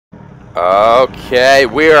Okay,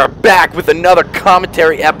 we are back with another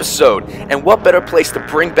commentary episode, and what better place to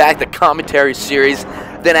bring back the commentary series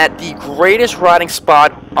than at the greatest riding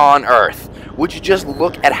spot on earth. Would you just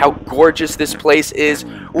look at how gorgeous this place is?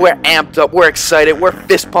 We're amped up, we're excited, we're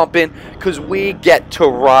fist pumping because we get to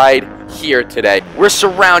ride here today. We're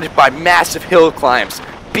surrounded by massive hill climbs,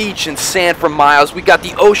 beach and sand for miles. We got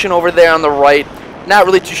the ocean over there on the right. Not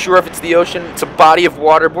really too sure if it's the ocean, it's a body of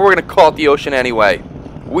water, but we're going to call it the ocean anyway.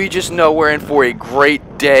 We just know we're in for a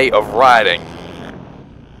great day of riding.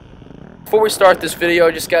 Before we start this video,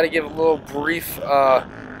 I just got to give a little brief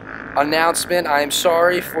announcement. I am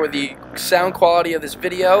sorry for the sound quality of this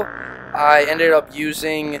video. I ended up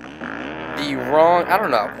using the wrong, I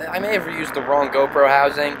don't know, I may have used the wrong GoPro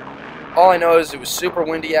housing. All I know is it was super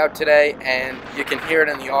windy out today and you can hear it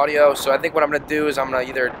in the audio, so I think what I'm going to do is I'm going to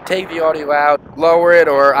either take the audio out, lower it,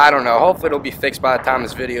 or I don't know, hopefully it'll be fixed by the time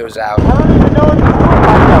this video is out. I don't even know what this looks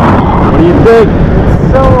like though. What do you think?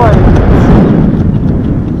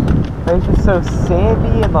 It's just so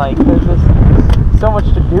sandy and like there's just so much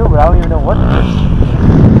to do, but I don't even know what to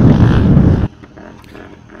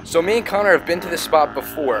do. So me and Connor have been to this spot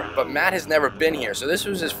before, but Matt has never been here, so this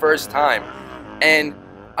was his first time. And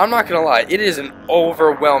I'm not gonna lie, it is an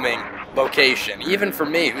overwhelming location. Even for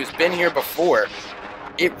me, who's been here before,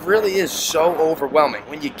 it really is so overwhelming.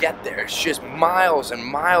 When you get there, it's just miles and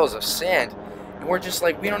miles of sand. And we're just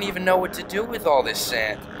like, we don't even know what to do with all this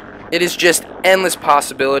sand. It is just endless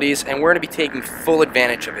possibilities, and we're gonna be taking full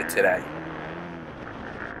advantage of it today.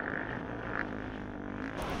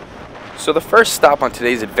 So the first stop on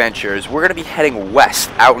today's adventure is we're gonna be heading west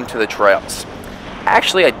out into the trails.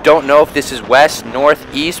 Actually, I don't know if this is west, north,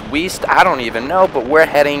 east, west, I don't even know, but we're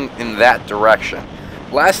heading in that direction.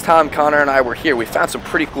 Last time Connor and I were here, we found some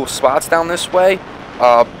pretty cool spots down this way.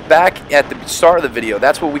 Back at the start of the video,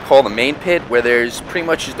 that's what we call the main pit, where there's pretty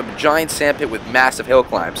much just a giant sand pit with massive hill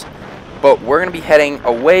climbs. But we're going to be heading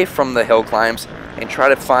away from the hill climbs and try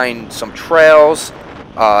to find some trails.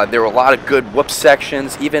 There were a lot of good whoop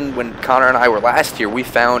sections. Even when Connor and I were last here, we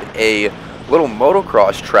found a little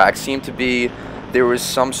motocross track. Seemed to be there was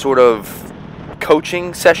some sort of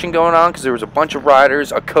coaching session going on because there was a bunch of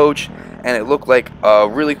riders, a coach, and it looked like a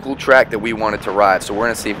really cool track that we wanted to ride. So we're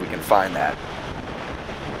going to see if we can find that.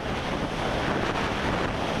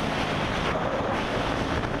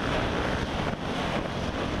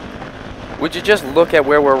 Would you just look at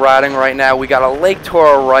where we're riding right now? We got a lake to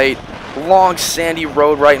our right, long sandy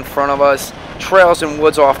road right in front of us, trails and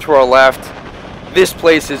woods off to our left. This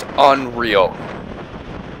place is unreal.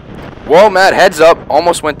 Whoa, Matt, heads up.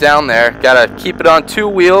 Almost went down there. Gotta keep it on two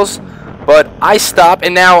wheels, but I stopped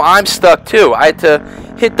and now I'm stuck too. I had to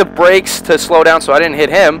hit the brakes to slow down so I didn't hit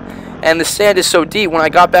him, and the sand is so deep. When I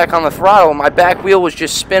got back on the throttle, my back wheel was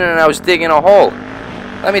just spinning and I was digging a hole.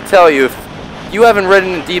 Let me tell you, if you haven't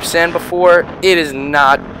ridden in deep sand before, it is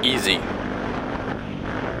not easy.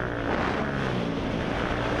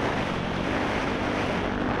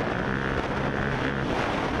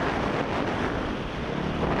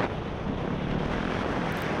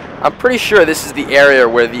 I'm pretty sure this is the area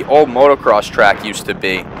where the old motocross track used to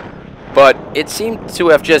be, but it seemed to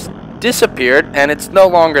have just disappeared and it's no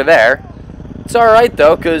longer there. It's alright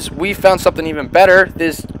though, because we found something even better,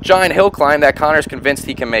 this giant hill climb that Connor's convinced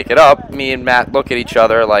he can make it up. Me and Matt look at each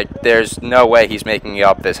other like there's no way he's making it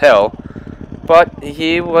up this hill, but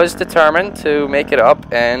he was determined to make it up,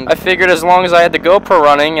 and I figured as long as I had the GoPro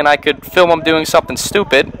running and I could film him doing something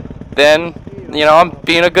stupid, then, you know, I'm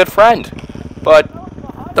being a good friend. But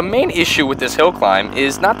the main issue with this hill climb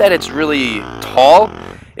is not that it's really tall,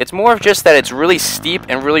 it's more of just that it's really steep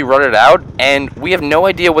and really rutted out, and we have no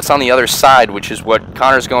idea what's on the other side, which is what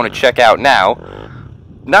Connor's going to check out now.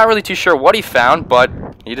 Not really too sure what he found, but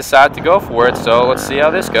he decided to go for it, so let's see how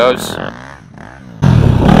this goes.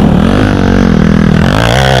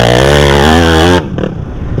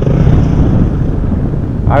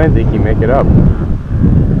 I didn't think he'd make it up.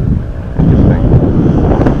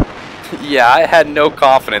 Yeah, I had no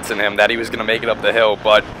confidence in him that he was going to make it up the hill,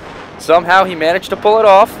 but somehow he managed to pull it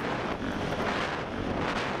off.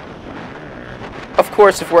 Of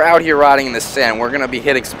course, if we're out here riding in the sand, we're going to be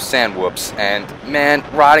hitting some sand whoops, and man,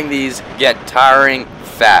 riding these get tiring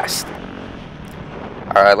fast.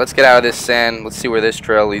 Alright, let's get out of this sand. Let's see where this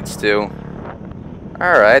trail leads to.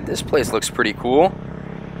 Alright, this place looks pretty cool.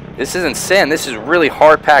 This isn't sand, this is really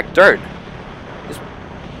hard-packed dirt.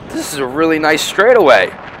 This is a really nice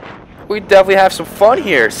straightaway. We definitely have some fun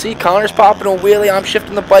here. See, Connor's popping a wheelie, I'm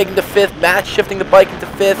shifting the bike into fifth, Matt's shifting the bike into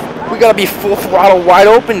fifth. We gotta be full throttle wide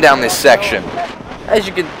open down this section. As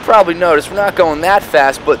you can probably notice, we're not going that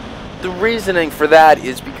fast, but the reasoning for that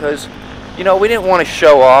is because, you know, we didn't want to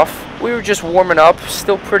show off. we were just warming up,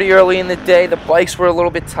 still pretty early in the day. The bikes were a little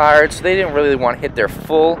bit tired, so they didn't really want to hit their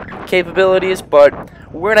full capabilities, but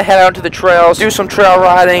we're going to head out to the trails, do some trail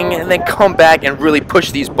riding, and then come back and really push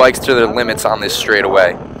these bikes to their limits on this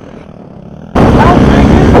straightaway.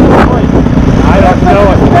 I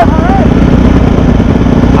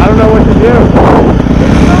don't know what to do.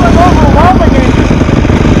 It's feeling overwhelming, and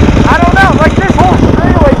I don't know, like this whole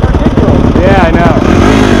straightaway is ridiculous. Yeah, I know.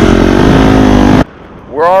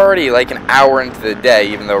 We're already like an hour into the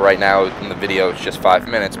day, even though right now in the video it's just 5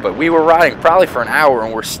 minutes, but we were riding probably for an hour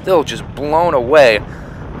and we're still just blown away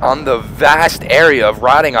on the vast area of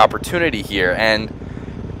riding opportunity here. And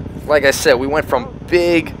like I said, we went from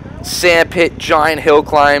big sandpit giant hill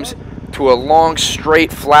climbs to a long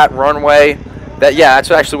straight flat runway.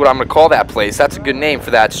 That's actually what I'm going to call that place. That's a good name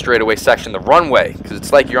for that straightaway section, the runway, because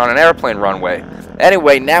it's like you're on an airplane runway.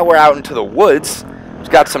 Anyway, now we're out into the woods. It's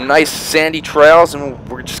got some nice sandy trails, and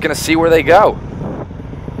we're just going to see where they go.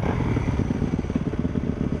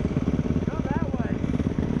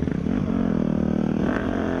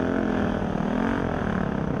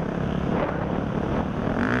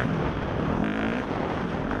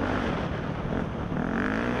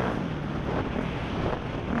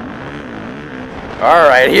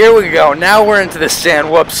 Alright, here we go. Now we're into the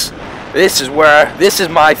sand whoops. This is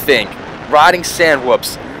my thing. Riding sand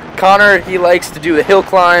whoops. Connor, he likes to do the hill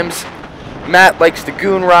climbs. Matt likes to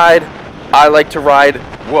goon ride. I like to ride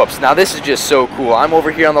whoops. Now this is just so cool. I'm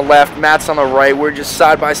over here on the left, Matt's on the right. We're just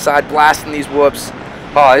side by side blasting these whoops.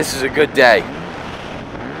 Oh, this is a good day.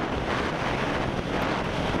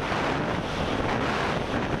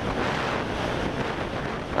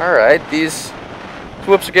 Alright, these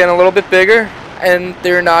whoops are getting a little bit bigger, and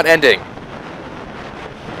they're not ending.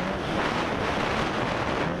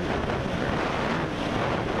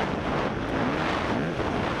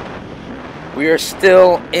 We are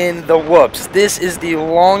still in the whoops. This is the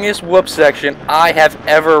longest whoop section I have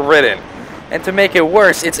ever ridden. And to make it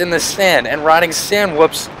worse, it's in the sand, and riding sand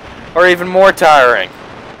whoops are even more tiring.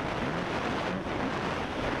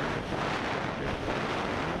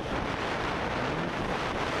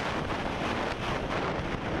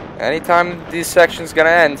 Anytime these sections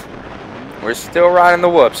gonna end, we're still riding the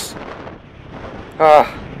whoops.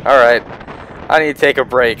 Alright. I need to take a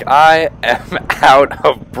break. I am out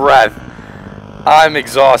of breath. I'm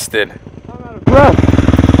exhausted. I'm out of breath.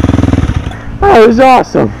 That was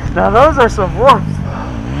awesome. Now those are some whoops.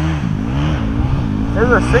 There's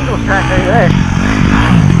a single track right there.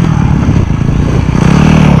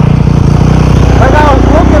 Like I was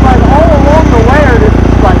looking, like all along the way are just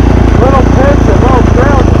like little pits and little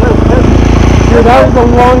trails and little pits. Dude, that was the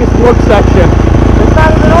longest whoop section. It's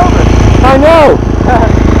not even over. I know.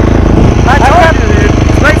 I told you, dude.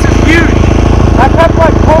 This place is huge. I kept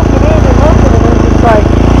like poking in and looking, and it's just like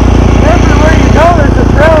everywhere you go, there's a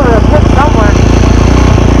trail or a pit somewhere.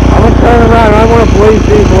 I'm gonna turn around and I want to blaze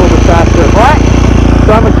these a little bit faster. What? So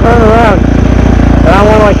I'm gonna turn around and I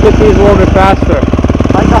want to like hit these a little bit faster.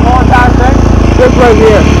 Like the whole entire thing? Just right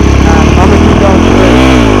here. I'm gonna keep going straight.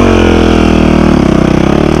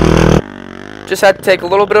 Just had to take a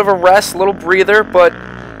little bit of a rest, a little breather, but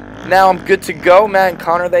now I'm good to go. Matt and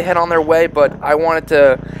Connor, they head on their way, but I wanted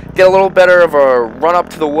to get a little better of a run up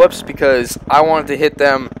to the whoops because I wanted to hit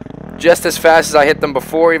them just as fast as I hit them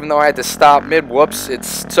before, even though I had to stop mid-whoops.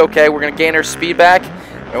 It's okay. We're going to gain our speed back,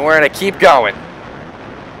 and we're going to keep going.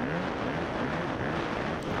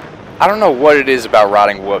 I don't know what it is about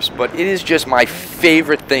riding whoops, but it is just my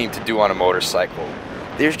favorite thing to do on a motorcycle.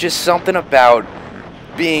 There's just something about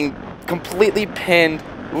being completely pinned,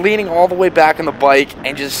 leaning all the way back on the bike,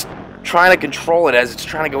 and just trying to control it as it's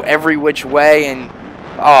trying to go every which way, and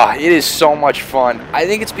it is so much fun. I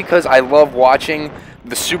think it's because I love watching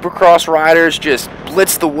the supercross riders just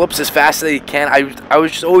blitz the whoops as fast as they can. I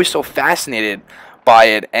was just always so fascinated by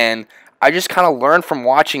it, and I just kind of learned from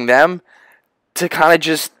watching them to kind of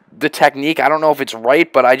just the technique. I don't know if it's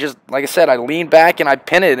right, but I just, like I said, I lean back and I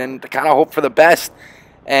pin it and kind of hope for the best,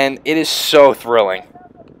 and it is so thrilling.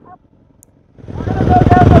 We're gonna go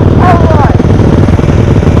down the power line.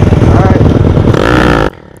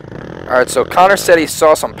 Alright, so Connor said he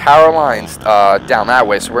saw some power lines down that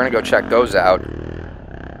way, so we're going to go check those out.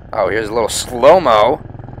 Oh, here's a little slow-mo.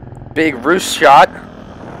 Big roost shot.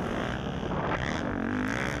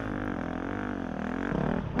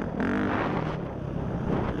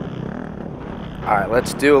 Alright,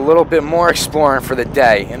 let's do a little bit more exploring for the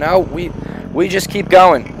day. You know, we just keep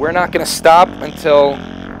going. We're not going to stop until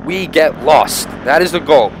we get lost. That is the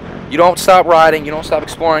goal. You don't stop riding, you don't stop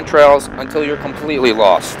exploring trails until you're completely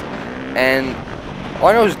lost. And all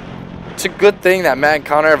I know is It's a good thing that Matt and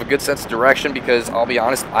Connor have a good sense of direction, because I'll be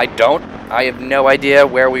honest, I don't. I have no idea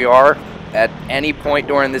where we are at any point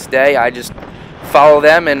during this day. I just follow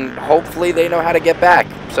them, and hopefully they know how to get back.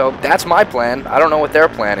 So that's my plan. I don't know what their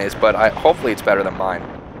plan is, but hopefully it's better than mine.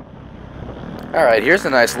 Alright, here's a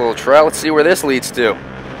nice little trail. Let's see where this leads to.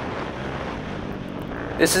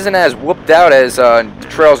 This isn't as whooped out as the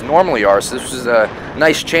trails normally are, so this is a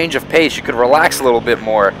nice change of pace. You could relax a little bit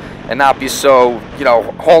more and not be so, you know,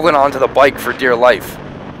 holding onto the bike for dear life.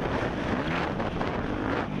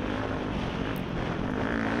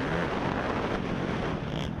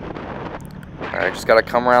 Alright, just gotta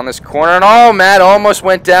come around this corner, and oh, Matt almost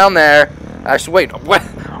went down there. Actually, wait, what?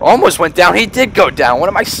 Almost went down? He did go down. What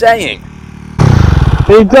am I saying?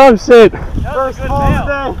 He dumps it. First fall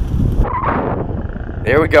day.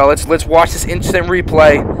 There we go. Let's watch this instant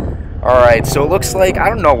replay. Alright, so it looks like, I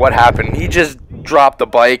don't know what happened. He just dropped the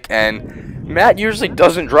bike, and Matt usually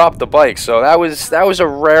doesn't drop the bike, so that was a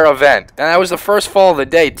rare event. And that was the first fall of the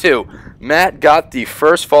day, too. Matt got the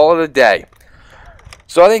first fall of the day.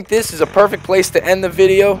 So I think this is a perfect place to end the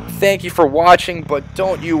video. Thank you for watching, but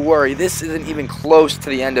don't you worry, this isn't even close to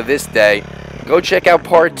the end of this day. Go check out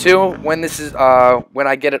part 2 when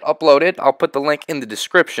I get it uploaded. I'll put the link in the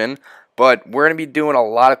description. But we're going to be doing a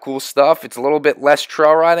lot of cool stuff. It's a little bit less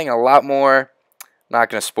trail riding, a lot more. Not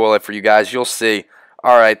going to spoil it for you guys. You'll see.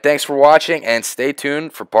 Alright, thanks for watching, and stay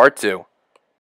tuned for part 2.